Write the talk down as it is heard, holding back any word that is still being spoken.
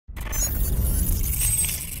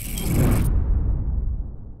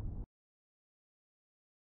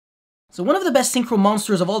So one of the best synchro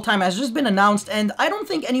monsters of all time has just been announced, and I don't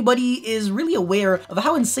think anybody is really aware of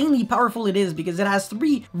how insanely powerful it is, because it has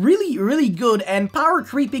 3 really good and power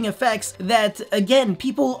creeping effects that, again,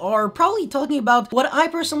 people are probably talking about what I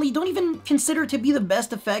personally don't even consider to be the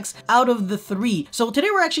best effects out of the 3. So today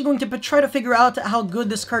we're actually going to try to figure out how good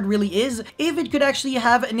this card really is, if it could actually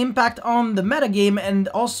have an impact on the metagame and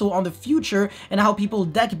also on the future and how people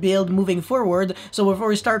deck build moving forward. So before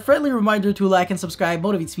we start, friendly reminder to like and subscribe,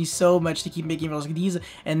 motivates me so much to keep making videos like these,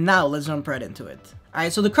 and now let's jump right into it.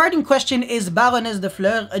 Alright, so the card in question is Baroness de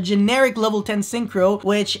Fleur, a generic level 10 synchro,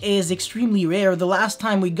 which is extremely rare. The last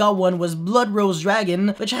time we got one was Blood Rose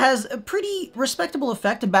Dragon, which has a pretty respectable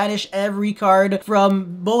effect to banish every card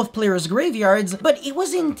from both players' graveyards, but it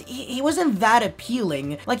wasn't that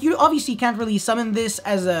appealing. Like, you obviously can't really summon this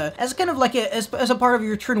as kind of like as a part of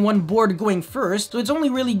your turn 1 board going first, so it's only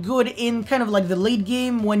really good in kind of like the late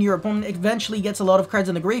game when your opponent eventually gets a lot of cards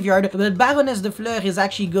in the graveyard. But Baroness de Fleur is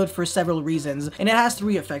actually good for several reasons, and it has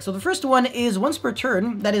 3 effects. So the first one is once per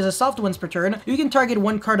turn, that is a soft once per turn, you can target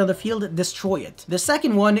one card on the field, destroy it. The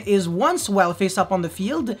second one is once while face up on the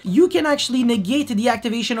field, you can actually negate the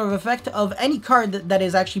activation or effect of any card that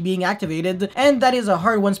is actually being activated, and that is a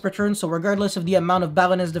hard once per turn, so regardless of the amount of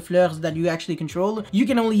Baroness de Fleurs that you actually control, you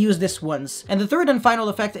can only use this once. And the third and final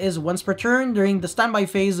effect is once per turn, during the standby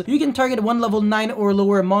phase, you can target one level 9 or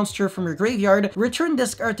lower monster from your graveyard, return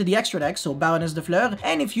this card to the extra deck, so Baroness de Fleur,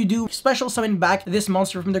 and if you do, special summon back this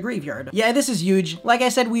monster from the graveyard. Yeah, this is huge. Like I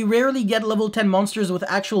said, we rarely get level 10 monsters with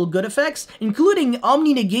actual good effects, including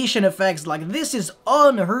Omni Negation effects. Like, this is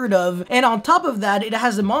unheard of. And on top of that, it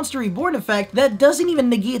has a Monster Reborn effect that doesn't even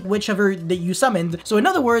negate whichever that you summoned. So in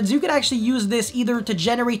other words, you could actually use this either to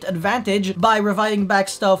generate advantage by reviving back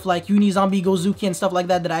stuff like Uni-Zombie Gozuki and stuff like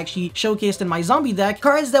that that I actually showcased in my zombie deck,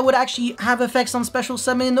 cards that would actually have effects on special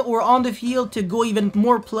summon or on the field to go even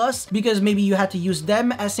more plus, because maybe you had to use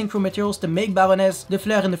them as synchro materials to make Baroness de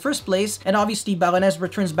Fleur in the first place, and obviously Baroness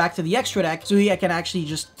returns back to the extra deck, so I can actually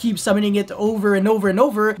just keep summoning it over and over and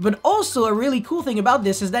over. But also a really cool thing about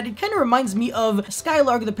this is that it kind of reminds me of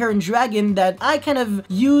Skylark the Parent Dragon that I kind of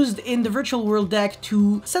used in the Virtual World deck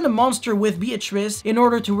to send a monster with Beatrice in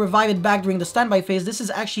order to revive it back during the standby phase. This is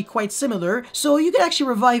actually quite similar, so you can actually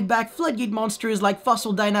revive back Floodgate monsters like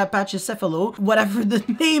Fossil Dyna Pachycephalo, whatever the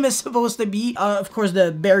name is supposed to be. Of course,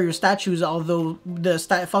 the barrier statues, although the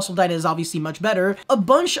Fossil Dyna is obviously much better. A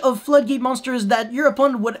bunch of Floodgate monsters that your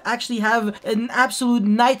opponent would actually have an absolute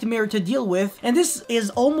nightmare to deal with, and this is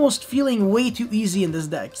almost feeling way too easy in this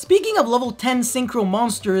deck. Speaking of level 10 synchro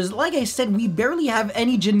monsters, like I said, we barely have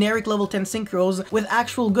any generic level 10 synchros with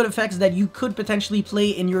actual good effects that you could potentially play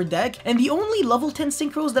in your deck, and the only level 10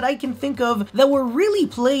 synchros that I can think of that were really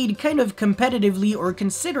played kind of competitively or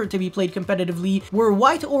considered to be played competitively were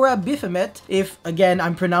White Aura Biphomet, if again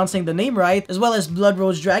I'm pronouncing the name right, as well as Blood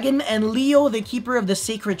Rose Dragon, and Leo the Keeper of the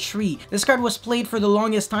Sacred Tree. This card was played for the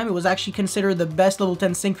longest time. It was actually considered the best level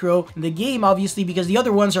 10 synchro in the game, obviously, because the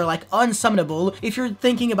other ones are like unsummonable. If you're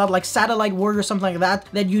thinking about like Satellite Warrior or something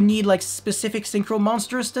like that you need like specific synchro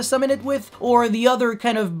monsters to summon it with, or the other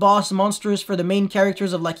kind of boss monsters for the main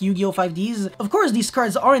characters of like Yu-Gi-Oh! 5Ds. Of course, these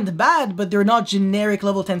cards aren't bad, but they're not generic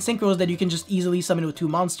level 10 synchros that you can just easily summon with 2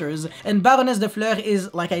 monsters. And Baroness de Fleur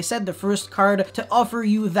is, like I said, the first card to offer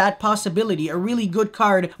you that possibility. A really good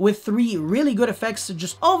card with 3 really good effects.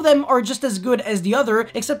 Just all of them are just as good as the other,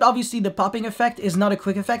 except obviously the popping effect is not a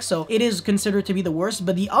quick effect, so it is considered to be the worst.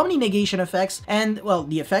 But the Omni Negation effects and, well,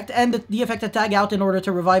 the effect and the effect to tag out in order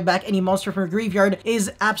to revive back any monster from your graveyard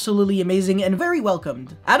is absolutely amazing and very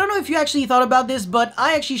welcomed. I don't know if you actually thought about this, but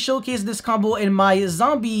I actually showcased this combo in my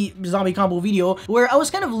zombie combo video, where I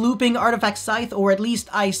was kind of looping Artifact Scythe, or at least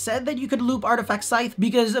I said that you could loop Artifact Scythe,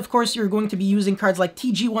 because of course you're going to be using cards like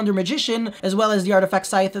TG Wonder Magician, as well as the Artifact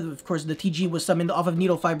Scythe. Of course, the TG was summoned off of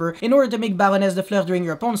Needle Fiber in order to make Baroness de Fleur during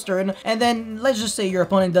your opponent's turn, and then let's just say your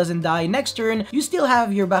opponent doesn't die next turn, you still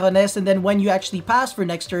have your Baroness, and then when you actually pass for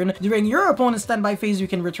next turn, during your opponent's standby phase, you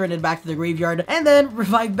can return it back to the graveyard, and then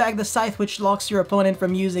revive back the Scythe, which locks your opponent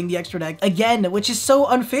from using the extra deck again, which is so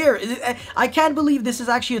unfair. I can't believe this is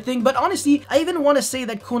actually a thing, but honestly, I even want to say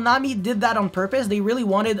that Konami did that on purpose. They really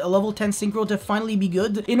wanted a level 10 synchro to finally be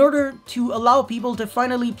good, in order to allow people to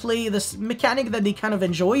finally play this mechanic that they kind of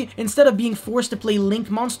enjoy, instead of being forced to play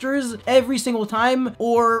Link monsters every single time,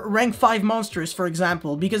 or rank 5 monsters, for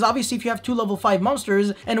example, because obviously if you have 2 level 5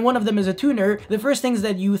 monsters and one of them is a tuner, the first things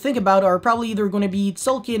that you think about are probably either going to be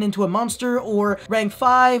Sulkin into a monster or rank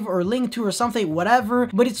 5 or Link 2 or something, whatever,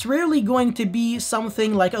 but it's rarely going to be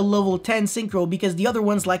something like a level 10 synchro, because the other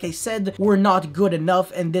ones, like I said, were not good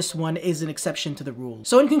enough, and this one is an exception to the rule.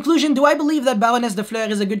 So in conclusion, do I believe that Baroness de Fleur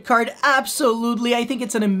is a good card? Absolutely. I think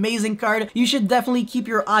it's an amazing card. You should definitely keep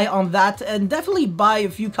your eye on that, and definitely buy a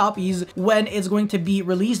few copies when it's going to be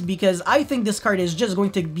released, because I think this card is just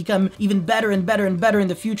going to become even better and better and better in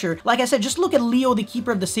the future. Like I said, just look at Leo, the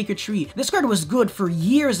Keeper of the Sacred Tree. This card was good for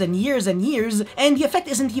years and years and years, and the effect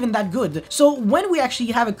isn't even that good. So when we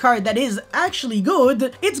actually have a card that is actually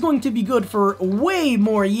good, it's going to be good for way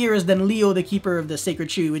more years than Leo, the Keeper of the Sacred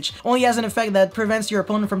Tree, which only has an effect that prevents your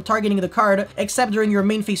opponent from targeting the card except during your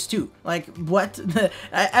main phase 2. Like, what?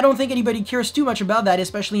 I don't think anybody cares too much about that,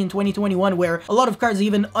 especially in 2021, where a lot of cards are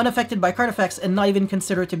even unaffected by card effects and not even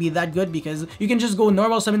considered to be that good, because you can just go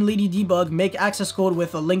normal summon Lady Debug, make access code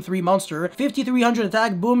with a Link 3 monster, 5300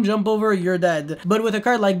 attack, boom, jump over, you're dead. But with a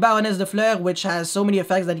card like Baroness de Fleur, which has so many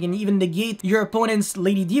effects that can even negate your opponent's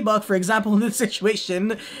Lady Debug, for example, in this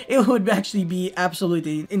situation, it would actually be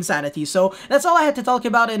absolutely insanity. So that's all I had to talk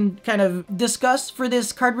about and kind of discuss for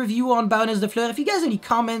this card review on Baroness de Fleur. If you guys have any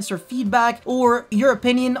comments or feedback or your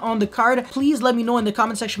opinion on the card, please let me know in the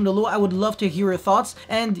comment section below. I would love to hear your thoughts.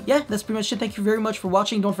 And yeah, that's pretty much it. Thank you very much for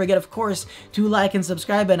watching. Don't forget, of course, to like and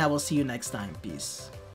subscribe, and I will see you next time. Peace.